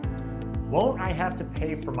Won't I have to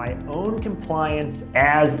pay for my own compliance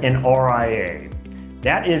as an RIA?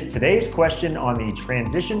 That is today's question on the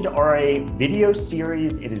Transition to RIA video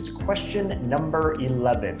series. It is question number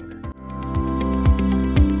 11.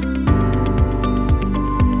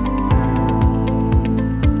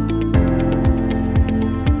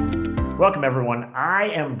 Welcome everyone. I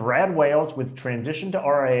am Brad Wales with Transition to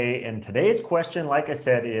RIA, and today's question, like I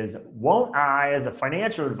said, is won't I, as a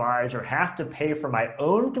financial advisor, have to pay for my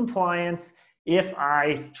own compliance if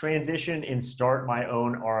I transition and start my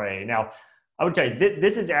own RIA? Now, I would tell you,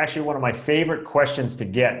 this is actually one of my favorite questions to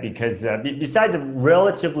get because besides a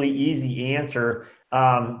relatively easy answer,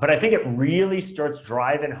 but I think it really starts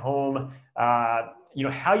driving home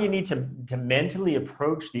how you need to mentally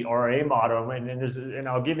approach the RIA model. And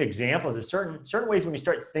I'll give you examples. There's certain ways when you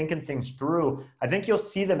start thinking things through, I think you'll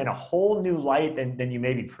see them in a whole new light than you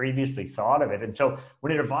maybe previously thought of it. And so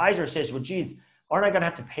when an advisor says, well, geez, aren't I going to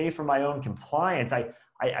have to pay for my own compliance? I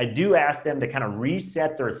do ask them to kind of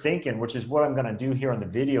reset their thinking, which is what I'm going to do here on the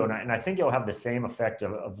video. And I think it'll have the same effect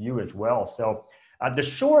of you as well. So the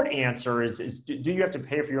short answer is do you have to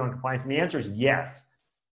pay for your own compliance? And the answer is yes.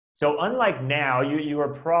 So unlike now, you are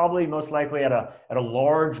probably most likely at a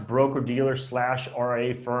large broker-dealer /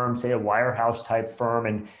 RIA firm, say a wirehouse type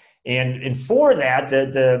firm. And for that,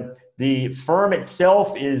 the firm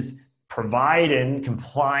itself is providing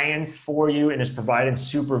compliance for you and is providing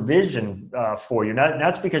supervision for you. Now,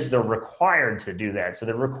 that's because they're required to do that. So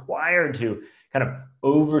they're required to kind of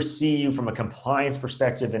oversee you from a compliance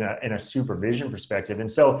perspective and a supervision perspective.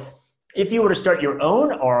 And so if you were to start your own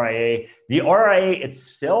RIA, the RIA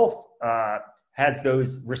itself has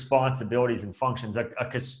those responsibilities and functions. A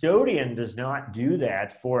custodian does not do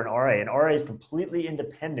that for an RIA. An RIA is completely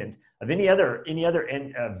independent of any other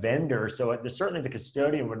vendor. So certainly the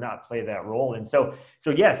custodian would not play that role. And so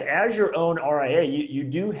yes, as your own RIA, you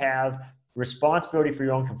do have responsibility for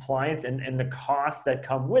your own compliance and the costs that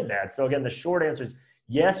come with that. So again, the short answer is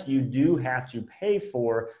yes, you do have to pay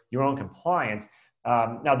for your own compliance.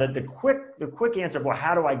 Now the quick answer of, well,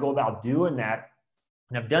 how do I go about doing that?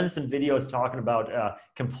 And I've done some videos talking about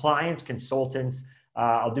compliance consultants.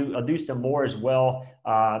 I'll do some more as well.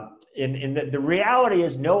 The reality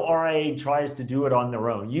is no RIA tries to do it on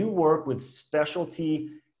their own. You work with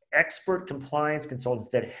specialty expert compliance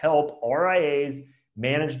consultants that help RIAs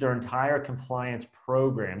manage their entire compliance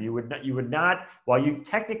program. You would not, while you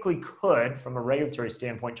technically could, from a regulatory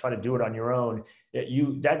standpoint, try to do it on your own.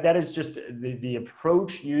 That is just the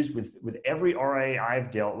approach used with every RIA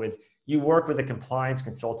I've dealt with. You work with a compliance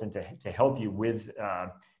consultant to help you with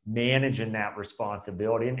managing that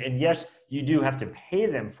responsibility. And yes, you do have to pay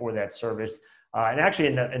them for that service. And actually,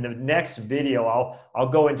 in the next video, I'll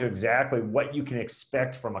go into exactly what you can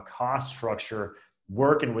expect from a cost structure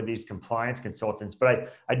working with these compliance consultants.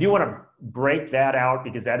 But I do want to break that out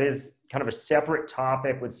because that is kind of a separate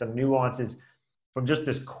topic with some nuances from just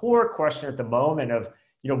this core question at the moment of,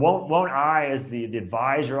 won't I, as the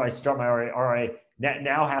advisor, I start my RIA,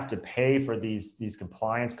 now have to pay for these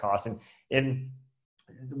compliance costs? And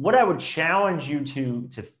what I would challenge you to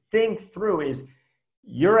think through is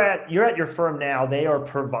you're at your firm now, they are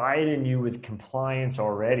providing you with compliance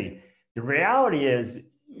already. The reality is,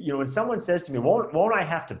 when someone says to me, won't I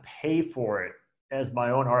have to pay for it as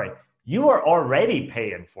my own RIA? You are already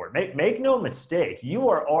paying for it. Make no mistake. You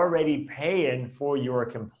are already paying for your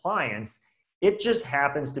compliance. It just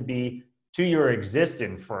happens to be to your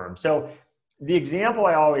existing firm. So the example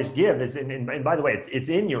I always give is, and by the way, it's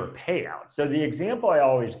in your payout. So the example I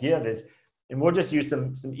always give is, and we'll just use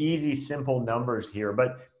some easy, simple numbers here,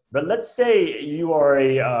 but let's say you are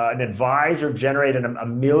an advisor generating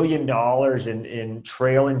 $1 million in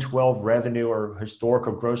trailing 12 revenue or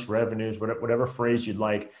historical gross revenues, whatever phrase you'd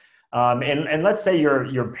like. And let's say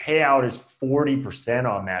your payout is 40%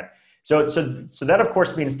 on that. So that of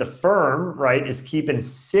course means the firm, right, is keeping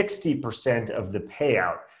 60% of the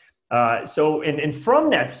payout. So from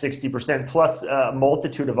that 60% plus a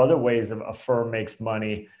multitude of other ways a firm makes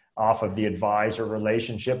money off of the advisor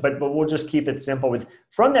relationship, but we'll just keep it simple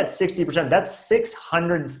from that 60%, that's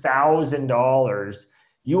 $600,000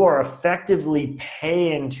 you are effectively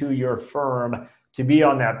paying to your firm to be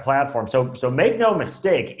on that platform. So make no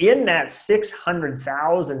mistake, in that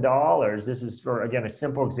 $600,000, this is for, again, a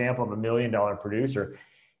simple example of $1 million producer,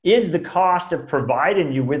 is the cost of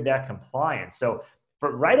providing you with that compliance. So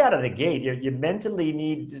right out of the gate, you mentally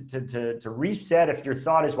need to reset. If your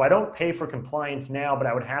thought is, well, I don't pay for compliance now, but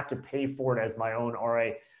I would have to pay for it as my own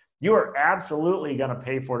RIA, you are absolutely going to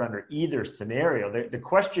pay for it under either scenario. The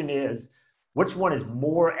question is, which one is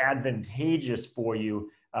more advantageous for you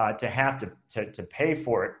to have to pay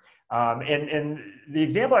for it? And the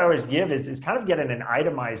example I always give is kind of getting an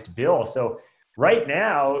itemized bill. So right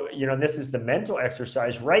now, this is the mental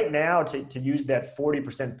exercise. Right now, to use that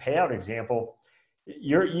 40% payout example,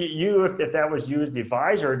 if that was you as the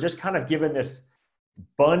advisor, just kind of given this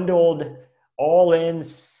bundled all in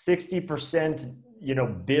 60%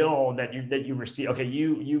 bill that you receive. Okay,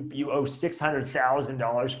 you owe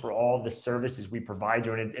 $600,000 for all the services we provide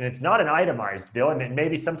you, and it's not an itemized bill, and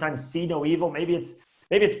maybe sometimes see no evil. Maybe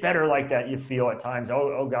it's better like that. You feel at times,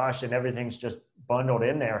 oh gosh, and everything's just bundled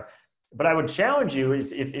in there. But I would challenge you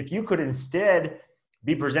is if you could instead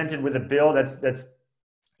be presented with a bill that's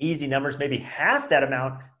easy numbers, maybe half that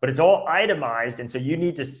amount, but it's all itemized. And so you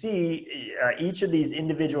need to see each of these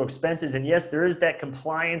individual expenses. And yes, there is that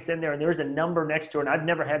compliance in there, and there's a number next to it. And I've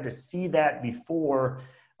never had to see that before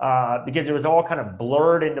because it was all kind of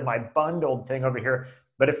blurred into my bundled thing over here.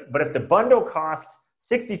 But if the bundle costs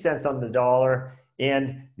 60 cents on the dollar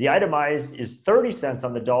and the itemized is 30 cents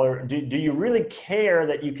on the dollar, do you really care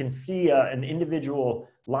that you can see an individual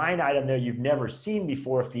line item there you've never seen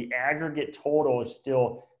before if the aggregate total is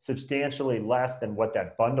still substantially less than what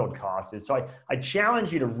that bundled cost is? So I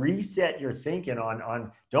challenge you to reset your thinking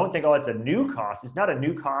on don't think, oh, it's a new cost. It's not a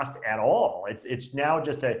new cost at all. It's now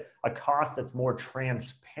just a cost that's more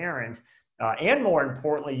transparent. And more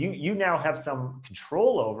importantly, you now have some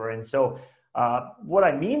control over. And so what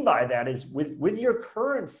I mean by that is with your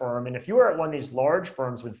current firm, and if you are at one of these large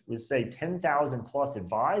firms with say 10,000 plus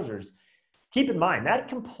advisors, keep in mind that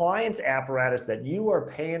compliance apparatus that you are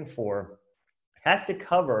paying for has to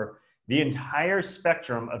cover the entire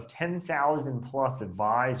spectrum of 10,000 plus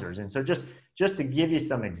advisors. And so just to give you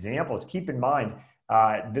some examples, keep in mind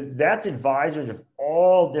that's advisors of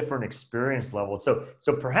all different experience levels.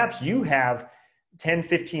 So perhaps you have 10,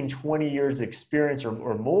 15, 20 years experience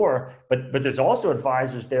or more, but there's also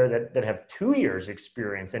advisors there that have 2 years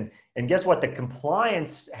experience. And guess what? The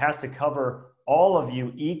compliance has to cover all of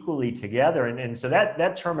you equally together. And so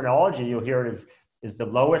that terminology, you'll hear it is the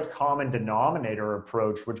lowest common denominator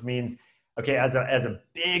approach, which means, okay, as a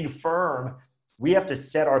big firm, we have to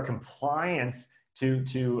set our compliance to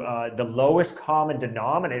the lowest common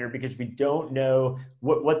denominator because we don't know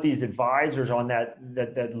what these advisors on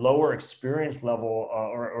that lower experience level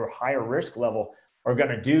or higher risk level are going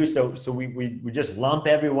to do. So we just lump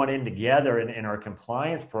everyone in together in our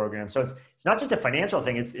compliance program. So it's not just a financial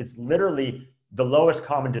thing. It's literally the lowest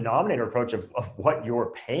common denominator approach of what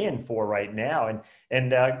you're paying for right now.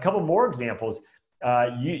 And a couple more examples.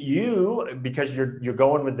 You because you're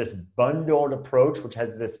going with this bundled approach, which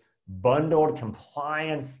has this bundled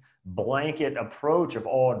compliance blanket approach of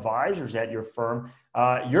all advisors at your firm,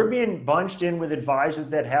 you're being bunched in with advisors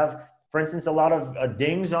that have, for instance, a lot of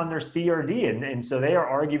dings on their CRD. And so they are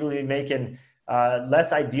arguably making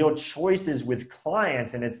less ideal choices with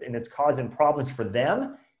clients, and it's causing problems for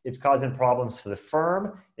them. It's causing problems for the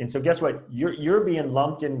firm. And so guess what? You're being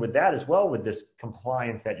lumped in with that as well with this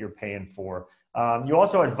compliance that you're paying for. You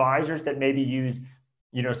also have advisors that maybe use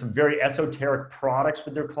some very esoteric products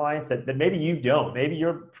with their clients that maybe you don't. Maybe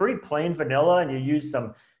you're pretty plain vanilla and you use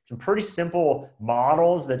some pretty simple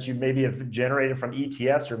models that you maybe have generated from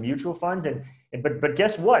ETFs or mutual funds. But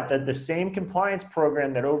guess what? The same compliance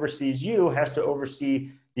program that oversees you has to oversee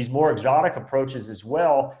these more exotic approaches as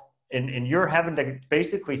well. And you're having to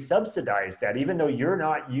basically subsidize that, even though you're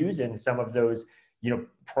not using some of those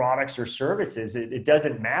products or services. It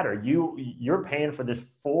doesn't matter. You're paying for this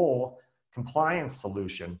full compliance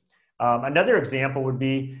solution. Another example would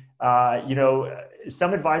be,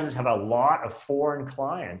 some advisors have a lot of foreign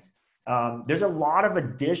clients. There's a lot of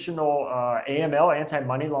additional AML,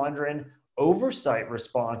 anti-money laundering, oversight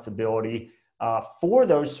responsibility for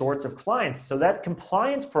those sorts of clients. So that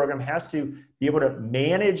compliance program has to be able to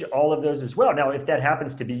manage all of those as well. Now, if that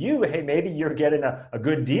happens to be you, hey, maybe you're getting a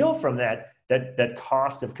good deal from that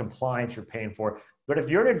cost of compliance you're paying for. But if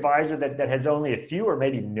you're an advisor that has only a few or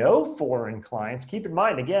maybe no foreign clients, keep in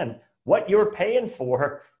mind, again, what you're paying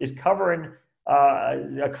for is covering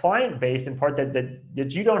a client base in part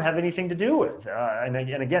that you don't have anything to do with. And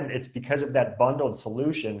again, it's because of that bundled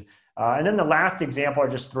solution. And then the last example I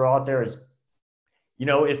just throw out there is,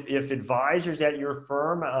 if advisors at your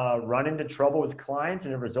firm run into trouble with clients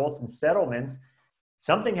and it results in settlements,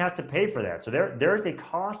 something has to pay for that. So there's a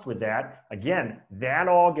cost with that. Again, that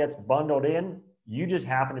all gets bundled in. You just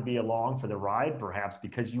happen to be along for the ride, perhaps,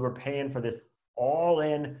 because you are paying for this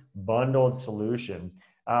all-in bundled solution.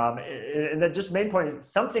 And that just main point,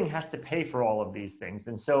 something has to pay for all of these things.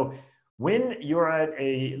 And so when you're at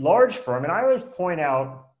a large firm, and I always point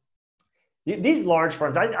out, these large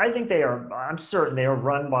firms, I think I'm certain they are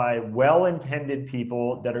run by well-intended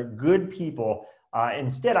people that are good people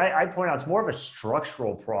Instead, I point out it's more of a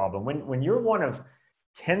structural problem. When you're one of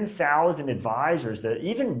 10,000 advisors, that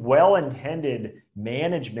even well-intended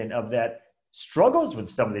management of that struggles with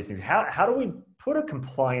some of these things. How do we put a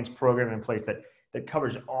compliance program in place that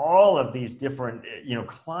covers all of these different,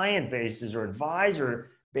 client bases or advisor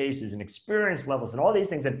bases and experience levels and all these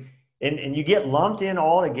things, and you get lumped in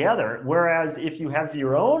all together? Whereas if you have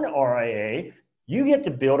your own RIA, you get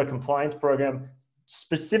to build a compliance program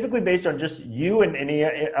specifically based on just you and any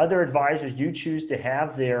other advisors you choose to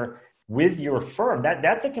have there with your firm.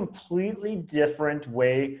 That's a completely different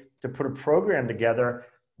way to put a program together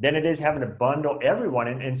than it is having to bundle everyone.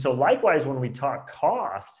 And so likewise, when we talk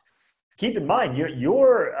cost, keep in mind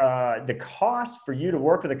the cost for you to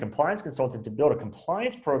work with a compliance consultant to build a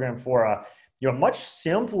compliance program for a much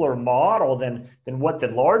simpler model than what the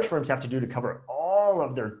large firms have to do to cover all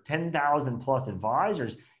of their 10,000 plus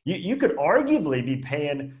advisors. You could arguably be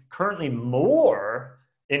paying currently more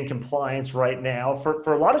in compliance right now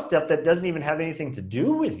for a lot of stuff that doesn't even have anything to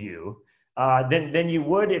do with you than you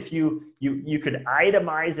would if you could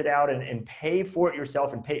itemize it out and pay for it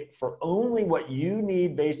yourself and pay for only what you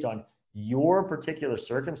need based on your particular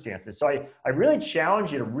circumstances. So I really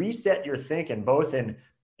challenge you to reset your thinking, both in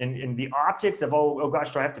the optics of, oh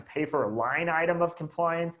gosh, do I have to pay for a line item of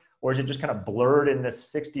compliance? Or is it just kind of blurred in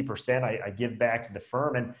this 60% I give back to the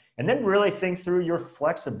firm? And then really think through your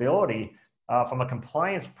flexibility from a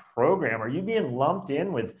compliance program. Are you being lumped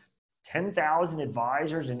in with 10,000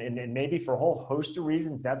 advisors and maybe for a whole host of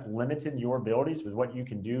reasons that's limited your abilities with what you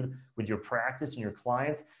can do with your practice and your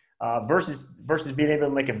clients versus being able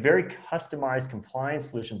to make a very customized compliance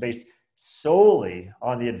solution based solely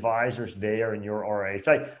on the advisors there in your RA.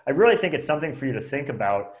 So I really think it's something for you to think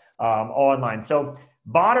about online. So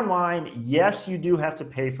bottom line, yes, you do have to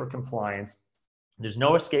pay for compliance. There's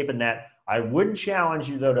no escaping that. I would challenge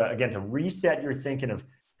you though to reset your thinking of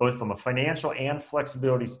both from a financial and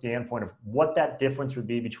flexibility standpoint of what that difference would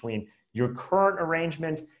be between your current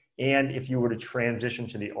arrangement and if you were to transition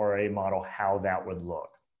to the RA model, how that would look.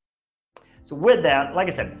 So with that, like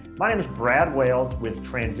I said, my name is Brad Wales with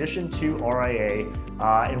Transition to RIA.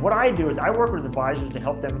 And what I do is I work with advisors to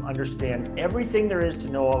help them understand everything there is to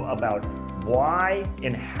know about why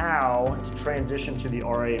and how to transition to the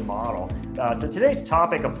RIA model. So today's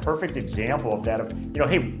topic, a perfect example of that of,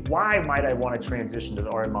 hey, why might I want to transition to the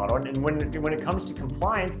RIA model? And when it comes to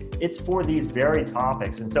compliance, it's for these very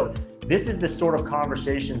topics. And so this is the sort of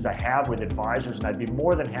conversations I have with advisors, and I'd be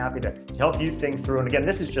more than happy to help you think through. And again,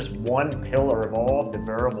 this is just one pillar of all of the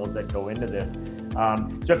variables that go into this.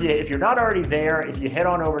 So if you're not already there, if you head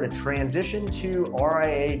on over to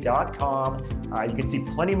transitiontoria.com, you can see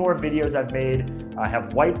plenty more videos I've made. I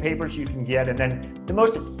have white papers you can get. And then the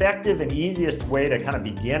most effective and easiest way to kind of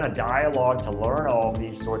begin a dialogue to learn all of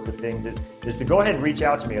these sorts of things is to go ahead and reach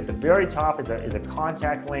out to me. At the very top is a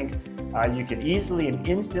contact link. You can easily and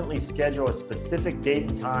instantly schedule a specific date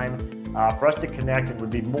and time for us to connect, and would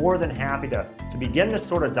be more than happy to begin this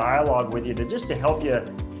sort of dialogue with you to help you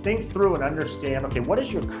think through and understand, okay, what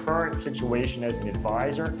is your current situation as an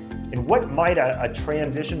advisor, and what might a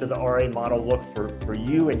transition to the RA model look for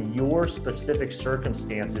you and your specific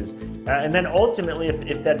circumstances. And then ultimately,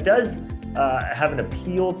 if that does have an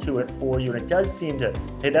appeal to it for you, and it does seem to,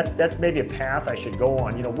 hey, that's maybe a path I should go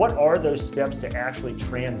on, what are those steps to actually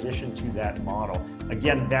transition to that model?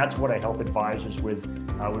 Again, that's what I help advisors with.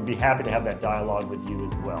 I would be happy to have that dialogue with you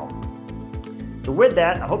as well. So with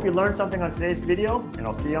that, I hope you learned something on today's video, and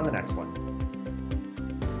I'll see you on the next one.